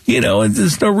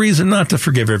there's no reason not to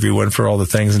forgive everyone for all the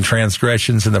things and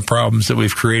transgressions and the problems that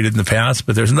we've created in the past,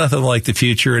 but there's nothing like the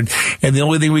future. And the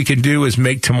only thing we can do is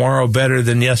make tomorrow better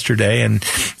than yesterday. And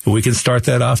we can start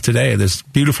that off today. There's a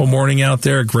beautiful morning out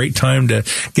there, a great time to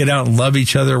get out and love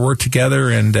each other, work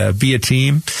together, and be a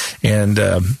team. And,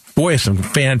 boy, some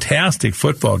fantastic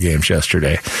football games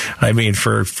yesterday. I mean,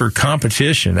 for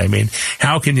competition,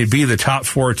 how can you be the top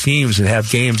 4 teams and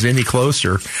have games any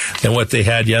closer than what they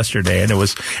had yesterday? And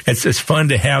it's fun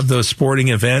to have those sporting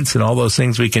events and all those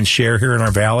things we can share here in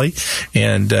our valley.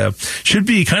 And should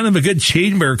be kind of a good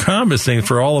chamber of commerce thing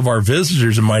for all of our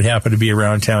visitors that might happen to be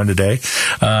around town today.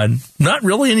 Not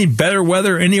really any better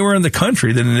weather anywhere in the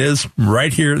country than it is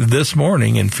right here this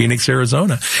morning in Phoenix,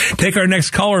 Arizona. Take our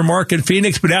next caller, Mark in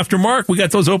Phoenix, but after Mark, we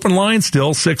got those open lines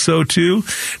still,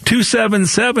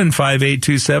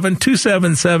 602-277-5827,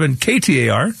 277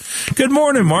 KTAR. Good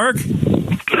morning, Mark.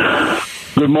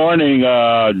 Good morning,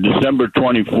 December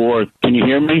 24th. Can you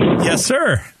hear me? Yes,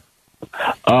 sir.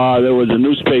 There was a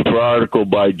newspaper article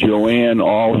by Joanne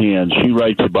Allhand. She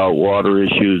writes about water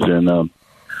issues, and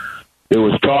there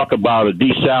was talk about a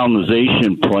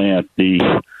desalinization plant.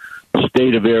 The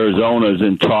state of Arizona is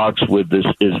in talks with this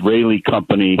Israeli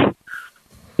company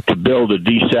to build a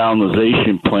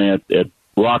desalinization plant at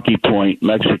Rocky Point,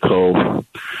 Mexico,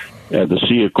 at the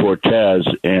Sea of Cortez,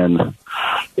 and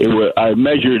I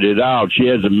measured it out. She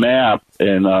has a map,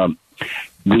 and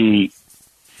the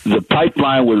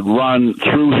pipeline would run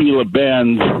through Gila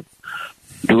Bend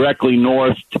directly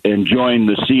north and join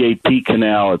the CAP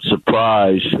Canal at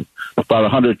Surprise, about a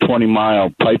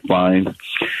 120-mile pipeline.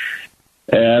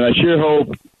 And I sure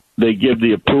hope they give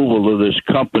the approval to this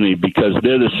company, because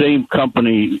they're the same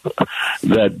company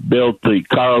that built the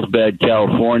Carlsbad,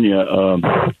 California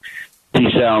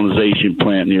desalinization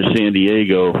plant near San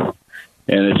Diego,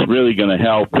 and it's really going to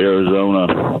help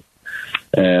Arizona.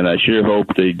 And I sure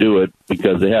hope they do it,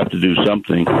 because they have to do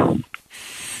something.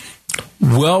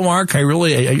 Well, Mark, I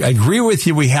agree with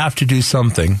you. We have to do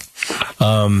something.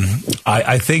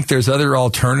 I think there's other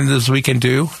alternatives we can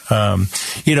do.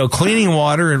 Cleaning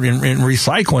water and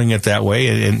recycling it that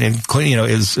way and clean,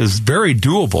 is very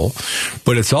doable,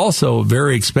 but it's also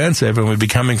very expensive, and would be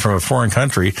coming from a foreign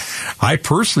country. I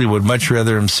personally would much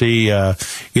rather them see, What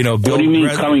do you mean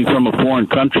coming from a foreign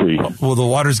country? Well, the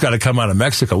water's got to come out of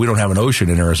Mexico. We don't have an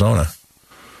ocean in Arizona.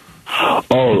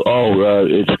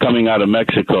 It's coming out of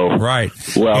Mexico. Right.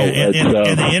 Well,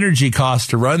 and the energy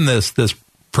cost to run this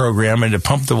program and to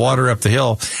pump the water up the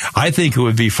hill, I think it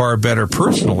would be far better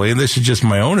personally, and this is just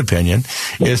my own opinion,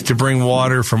 is to bring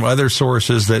water from other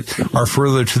sources that are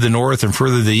further to the north and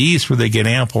further to the east where they get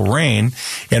ample rain,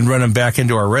 and run them back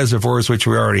into our reservoirs, which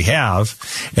we already have.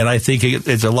 And I think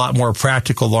it's a lot more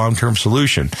practical long-term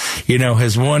solution.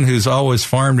 As one who's always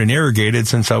farmed and irrigated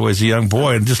since I was a young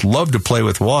boy and just loved to play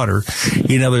with water,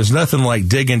 there's nothing like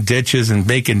digging ditches and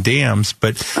making dams,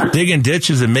 but digging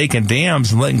ditches and making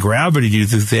dams and letting gravity do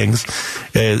things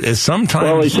is sometimes.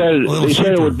 Well, they said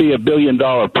it would be $1 billion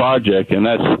project, and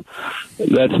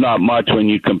that's not much when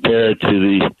you compare it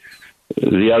to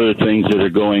the other things that are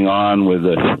going on with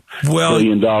the $1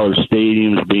 billion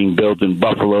stadiums being built in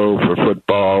Buffalo for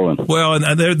football. And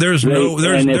there's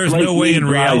no way in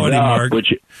reality, Mark.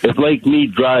 If Lake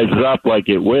Mead dries up like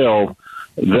it will,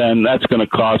 then that's going to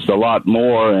cost a lot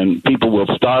more, and people will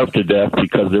starve to death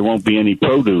because there won't be any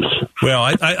produce. Well,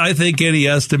 I think any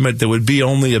estimate that would be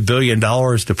only $1 billion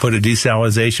to put a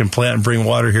desalinization plant and bring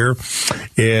water here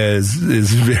is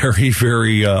very,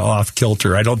 very off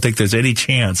kilter. I don't think there's any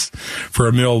chance for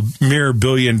a mere $1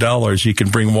 billion you can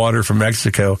bring water from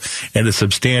Mexico in a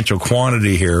substantial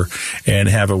quantity here and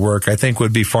have it work. I think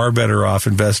would be far better off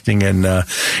investing in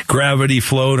gravity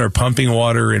flow or pumping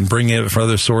water and bringing it from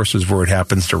other sources where it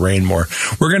happens to rain more.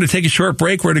 We're going to take a short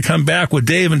break. We're going to come back with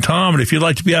Dave and Tom. And if you'd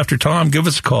like to be after Tom, give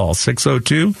us a call.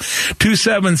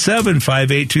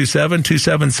 602-277-5827,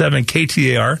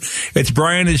 277-KTAR. It's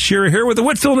Brian and Shira here with the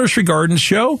Whitfill Nursery Garden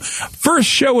Show. First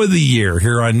show of the year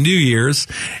here on New Year's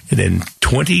and in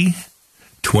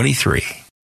 2023.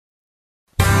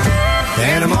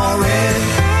 Panama Red,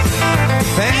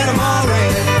 Panama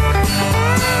Red.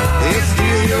 It's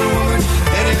steal your woman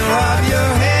and it'll rob your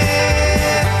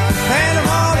head.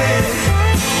 Panama Red,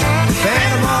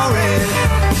 Panama Red.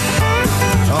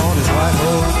 On his white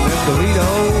horse, Mescalito,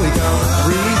 he comes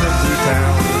breezing through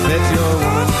town. Bet your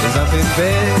woman is up in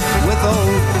bed with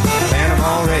old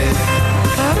Panama Red.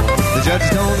 The judge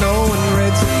don't know when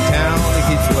Red's in town. He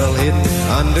keeps well hidden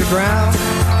underground.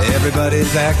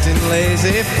 Everybody's acting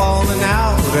lazy, falling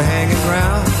out or hanging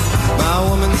around. My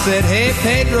woman said, hey,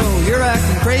 Pedro, you're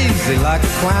acting crazy like a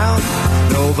clown.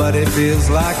 Nobody feels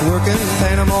like working.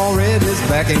 Panama Red is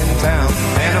back in town.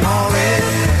 Panama Red,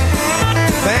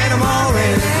 Panama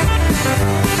Red.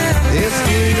 He'll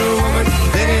steal your woman,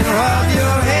 then he'll rob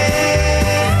your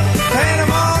head.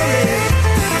 Panama Red,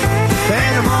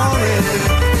 Panama Red.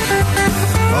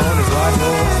 On his white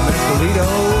horse, Mescalito,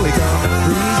 he comes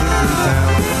cruising through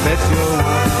town. Bet your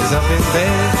woman is up in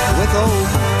bed with old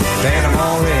Panama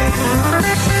Red.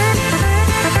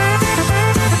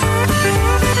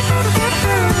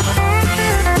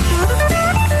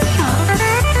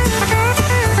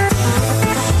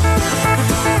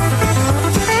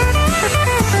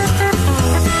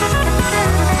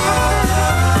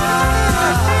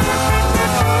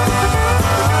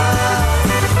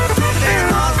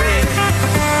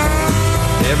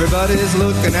 Everybody's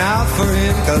looking out for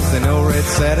him 'cause they know Red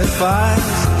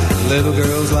satisfies. Little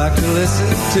girls like to listen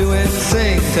to him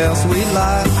sing, tell sweet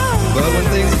lies. But when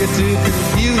things get too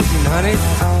confusing, honey,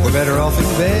 we're better off in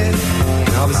bed.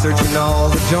 And I'll be searching all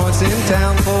the joints in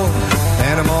town for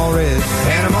Panama Red,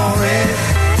 Panama Red,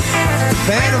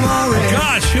 Panama Red.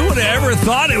 Gosh, who would have ever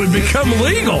thought it would become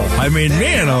legal? I mean,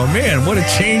 man, oh man, what a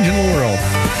change in the world.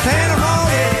 Panama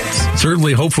Red.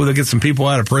 Certainly, hopefully they'll get some people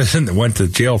out of prison that went to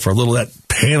jail for a little of that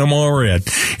Panama Red.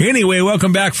 Anyway,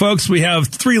 welcome back, folks. We have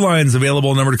 3 lines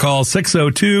available. Number to call,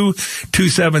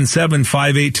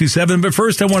 602-277-5827. But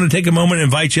first, I want to take a moment and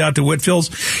invite you out to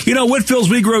Whitfill's. You know, Whitfill's,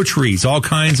 we grow trees, all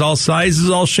kinds, all sizes,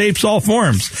 all shapes, all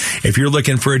forms. If you're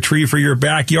looking for a tree for your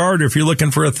backyard, or if you're looking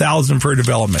for 1,000 for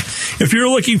development, if you're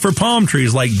looking for palm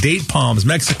trees like date palms,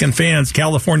 Mexican fans,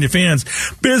 California fans,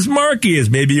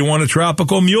 Bismarckias, maybe you want a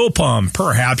tropical mule palm.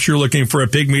 Perhaps you're looking for a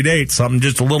pygmy date, something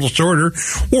just a little shorter.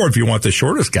 Or if you want the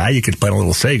shortest guy, you could plant a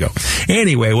little sago.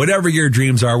 Anyway, whatever your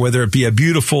dreams are, whether it be a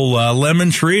beautiful lemon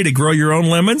tree to grow your own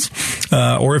lemons,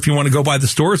 or if you want to go by the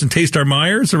stores and taste our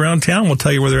Meyers around town, we'll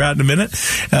tell you where they're at in a minute.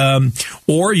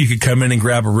 Or you could come in and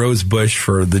grab a rose bush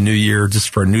for the new year,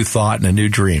 just for a new thought and a new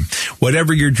dream.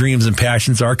 Whatever your dreams and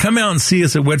passions are, come out and see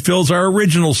us at Whitfill's. Our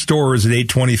original store is at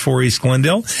 824 East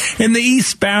Glendale, in the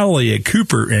East Valley at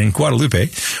Cooper and Guadalupe,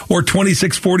 or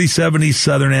 2647 East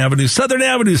Southern Avenue. Southern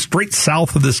Avenue, straight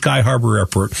south of the Sky Harbor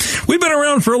Airport. We've been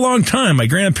around for a long time. My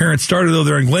grandparents started over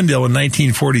there in Glendale in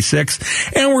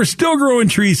 1946, and we're still growing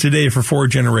trees today for 4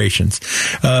 generations.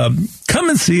 Come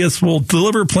and see us. We'll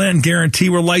deliver, plant, and guarantee.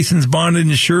 We're licensed, bonded,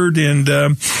 insured, and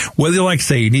whether you like to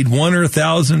say you need 1 or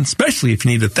 1,000, especially if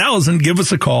you need 1,000, give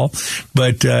us a call.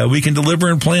 But we can deliver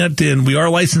and plant, and we are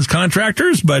licensed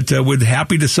contractors, but we're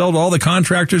happy to sell to all the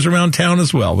contractors around town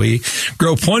as well. We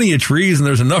grow plenty of trees, and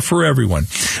there's enough for everyone.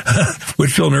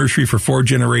 Whitfill Nursery for 4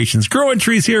 generations. Growing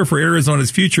trees here for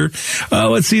Arizona's future.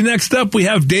 Let's see. Next up, we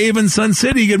have Dave in Sun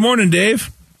City. Good morning, Dave.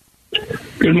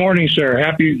 Good morning, sir.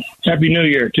 Happy New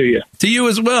Year to you. To you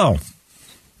as well.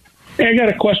 Hey, I got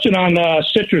a question on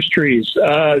citrus trees.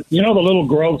 You know the little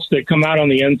growths that come out on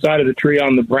the inside of the tree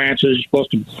on the branches? You're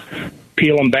supposed to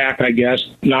peel them back, I guess,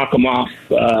 knock them off.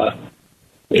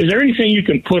 Is there anything you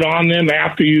can put on them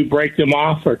after you break them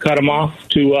off or cut them off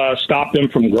to stop them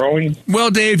from growing? Well,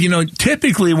 Dave, you know,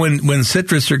 typically when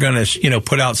citrus are going to,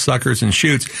 put out suckers and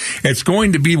shoots, it's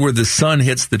going to be where the sun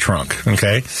hits the trunk,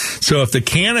 okay? So if the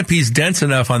canopy's dense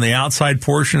enough on the outside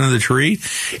portion of the tree,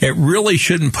 it really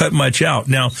shouldn't put much out.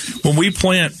 Now, when we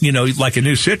plant, like a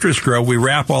new citrus grow, we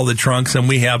wrap all the trunks, and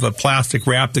we have a plastic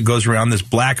wrap that goes around this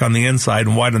black on the inside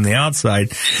and white on the outside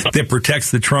that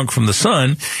protects the trunk from the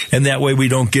sun, and that way we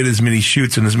don't get as many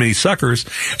shoots and as many suckers.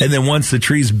 And then once the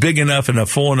tree's big enough and a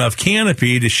full enough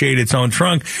canopy to shade its own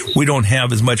trunk, we don't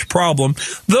have as much problem,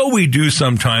 though we do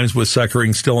sometimes with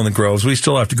suckering still in the groves. We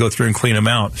still have to go through and clean them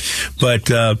out. But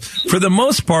for the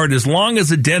most part, as long as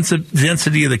the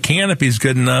density of the canopy is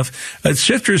good enough, a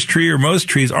citrus tree or most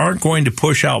trees aren't going to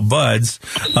push out buds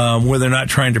where they're not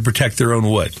trying to protect their own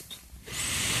wood.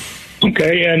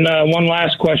 Okay, and one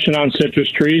last question on citrus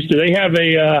trees. Do they have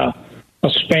a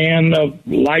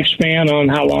lifespan on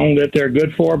how long that they're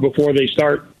good for before they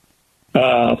start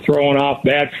throwing off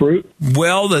bad fruit?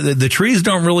 Well, the trees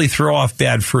don't really throw off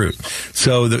bad fruit.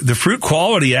 So the fruit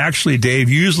quality actually, Dave,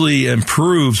 usually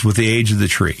improves with the age of the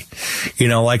tree.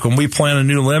 Like when we plant a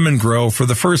new lemon grow, for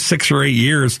the first 6 or 8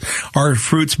 years, our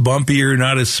fruit's bumpier,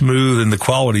 not as smooth, and the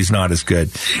quality's not as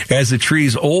good. As the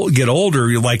trees get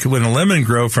older, like when a lemon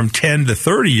grow from 10 to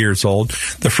 30 years old,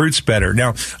 the fruit's better.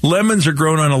 Now, lemons are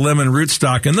grown on a lemon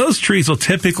rootstock, and those trees will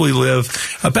typically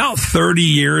live about 30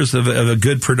 years of a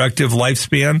good productive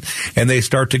lifespan, and they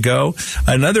start to go.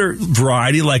 Another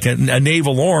variety, like a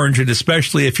navel orange, and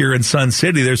especially if you're in Sun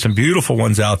City, there's some beautiful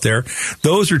ones out there.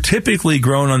 Those are typically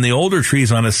grown on the older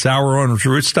trees on a sour orange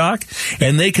rootstock,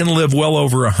 and they can live well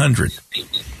over 100.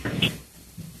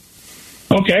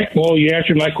 Okay. Well, you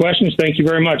answered my questions. Thank you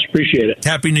very much. Appreciate it.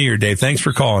 Happy New Year, Dave. Thanks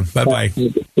for calling. Bye-bye.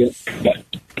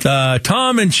 Bye.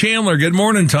 Tom and Chandler. Good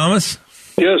morning, Thomas.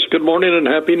 Yes, good morning and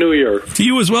Happy New Year. To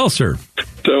you as well, sir.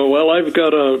 So, well, I've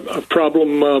got a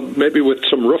problem maybe with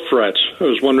some roof rats. I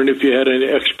was wondering if you had any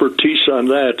expertise on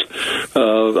that.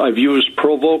 I've used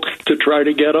Provoke to try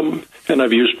to get them, and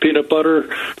I've used peanut butter,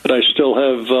 but I still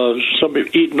have some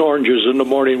eating oranges in the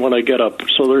morning when I get up,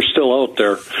 so they're still out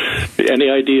there. Any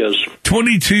ideas?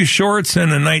 22 shorts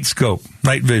and a night scope,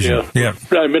 night vision. Yeah.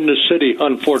 I'm in the city,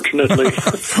 unfortunately.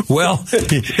 Well,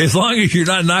 as long as you're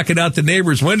not knocking out the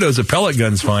neighbor's windows, a pellet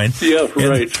gun's fine. Yeah,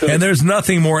 right. And there's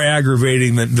nothing more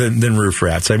aggravating than roof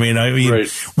rats. I mean, right.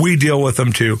 We deal with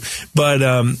them too. But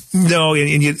no,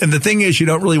 and the thing is, you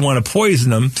don't really want to poison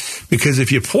them, because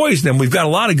if you poison them, we've got a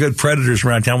lot of good predators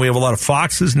around town. We have a lot of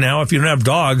foxes now. If you don't have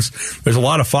dogs, there's a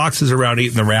lot of foxes around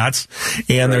eating the rats.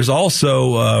 And there's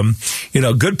also,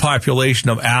 good population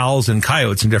of owls and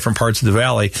coyotes in different parts of the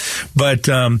valley. But,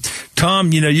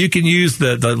 Tom, you can use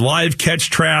the live catch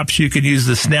traps. You can use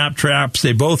the snap traps.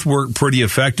 They both work pretty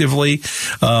effectively.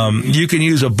 You can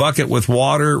use a bucket with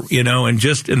water water, and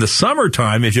just in the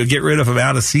summertime, if you get rid of them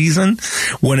out of season,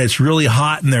 when it's really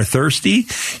hot and they're thirsty,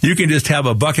 you can just have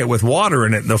a bucket with water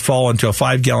in it and they'll fall into a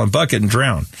 5-gallon bucket and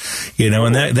drown,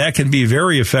 and that can be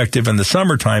very effective in the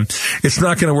summertime. It's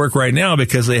not going to work right now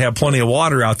because they have plenty of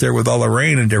water out there with all the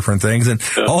rain and different things. And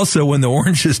also when the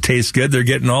oranges taste good, they're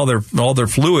getting all their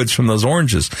fluids from those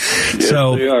oranges. Yes,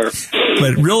 so they are.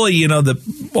 But really,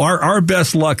 our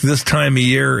best luck this time of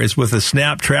year is with a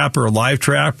snap trap or a live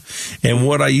trap. And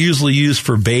what I usually use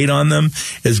for bait on them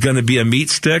is going to be a meat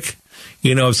stick.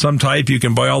 Of some type. You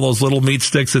can buy all those little meat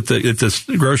sticks at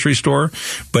the grocery store.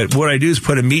 But what I do is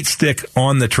put a meat stick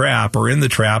on the trap or in the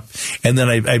trap, and then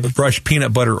I brush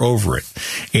peanut butter over it.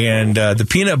 And the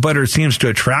peanut butter seems to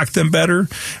attract them better,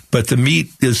 but the meat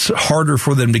is harder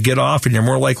for them to get off, and you're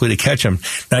more likely to catch them.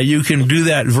 Now, you can do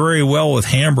that very well with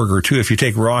hamburger, too. If you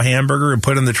take raw hamburger and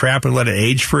put it in the trap and let it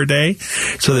age for a day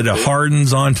so that it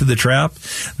hardens onto the trap,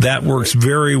 that works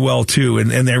very well, too.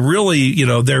 And they're really,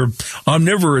 they're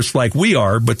omnivorous like we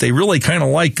are, but they really kind of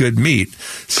like good meat.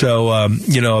 So, a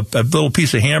little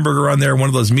piece of hamburger on there, one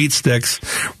of those meat sticks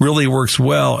really works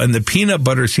well. And the peanut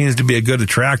butter seems to be a good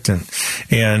attractant.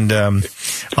 And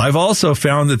I've also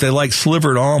found that they like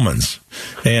slivered almonds.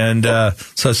 And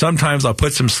so sometimes I'll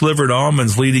put some slivered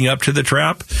almonds leading up to the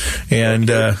trap, and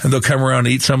they'll come around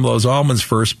and eat some of those almonds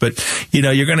first. But,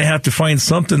 you're going to have to find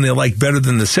something they like better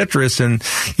than the citrus. And,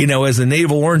 as the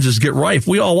navel oranges get ripe,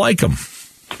 we all like them.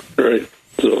 Right.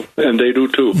 So, and they do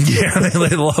too. Yeah,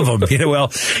 they love them.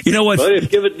 Well,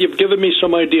 you've given me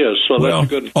some ideas, so that's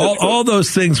good. All those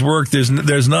things work. There's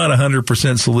not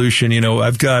 100% solution.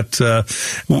 I've got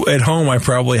at home. I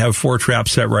probably have 4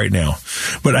 traps set right now,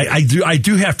 but I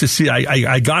do have to see.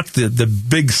 I got the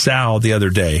big sow the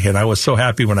other day, and I was so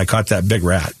happy when I caught that big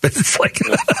rat. But it's like,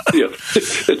 yeah,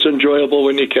 it's enjoyable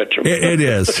when you catch them. It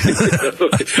is.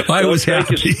 Okay. I was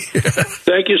happy.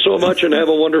 Thank you so much, and have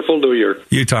a wonderful New Year.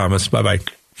 You, Thomas. Bye bye.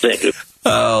 Thank you.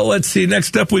 Let's see.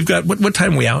 Next up, we've got what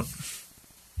time are we out?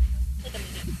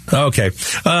 Okay.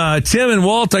 Tim and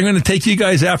Walt, I'm going to take you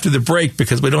guys after the break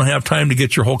because we don't have time to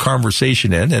get your whole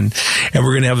conversation in. And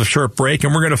we're going to have a short break,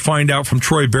 and we're going to find out from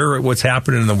Troy Barrett what's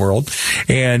happening in the world.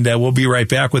 And we'll be right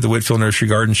back with the Whitfill Nursery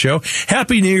Garden Show.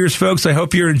 Happy New Year's, folks. I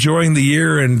hope you're enjoying the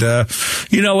year. And,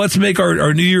 let's make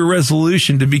our New Year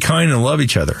resolution to be kind and love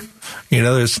each other.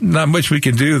 There's not much we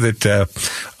can do that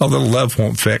a little love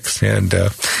won't fix, and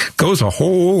goes a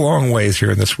whole long ways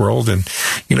here in this world. And,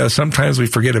 sometimes we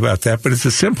forget about that, but it's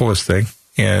the simplest thing,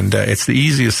 and it's the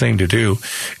easiest thing to do,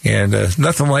 and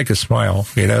nothing like a smile,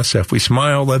 So if we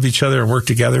smile, love each other, and work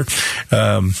together,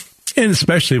 and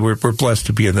especially we're blessed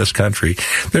to be in this country,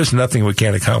 there's nothing we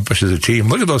can't accomplish as a team.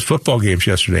 Look at those football games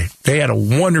yesterday. They had a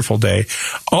wonderful day.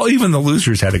 Even the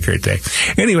losers had a great day.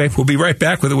 Anyway, we'll be right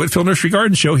back with the Whitfill Nursery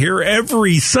Garden Show here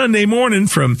every Sunday morning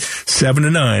from 7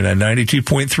 to 9 on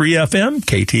 92.3 FM,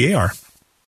 KTAR.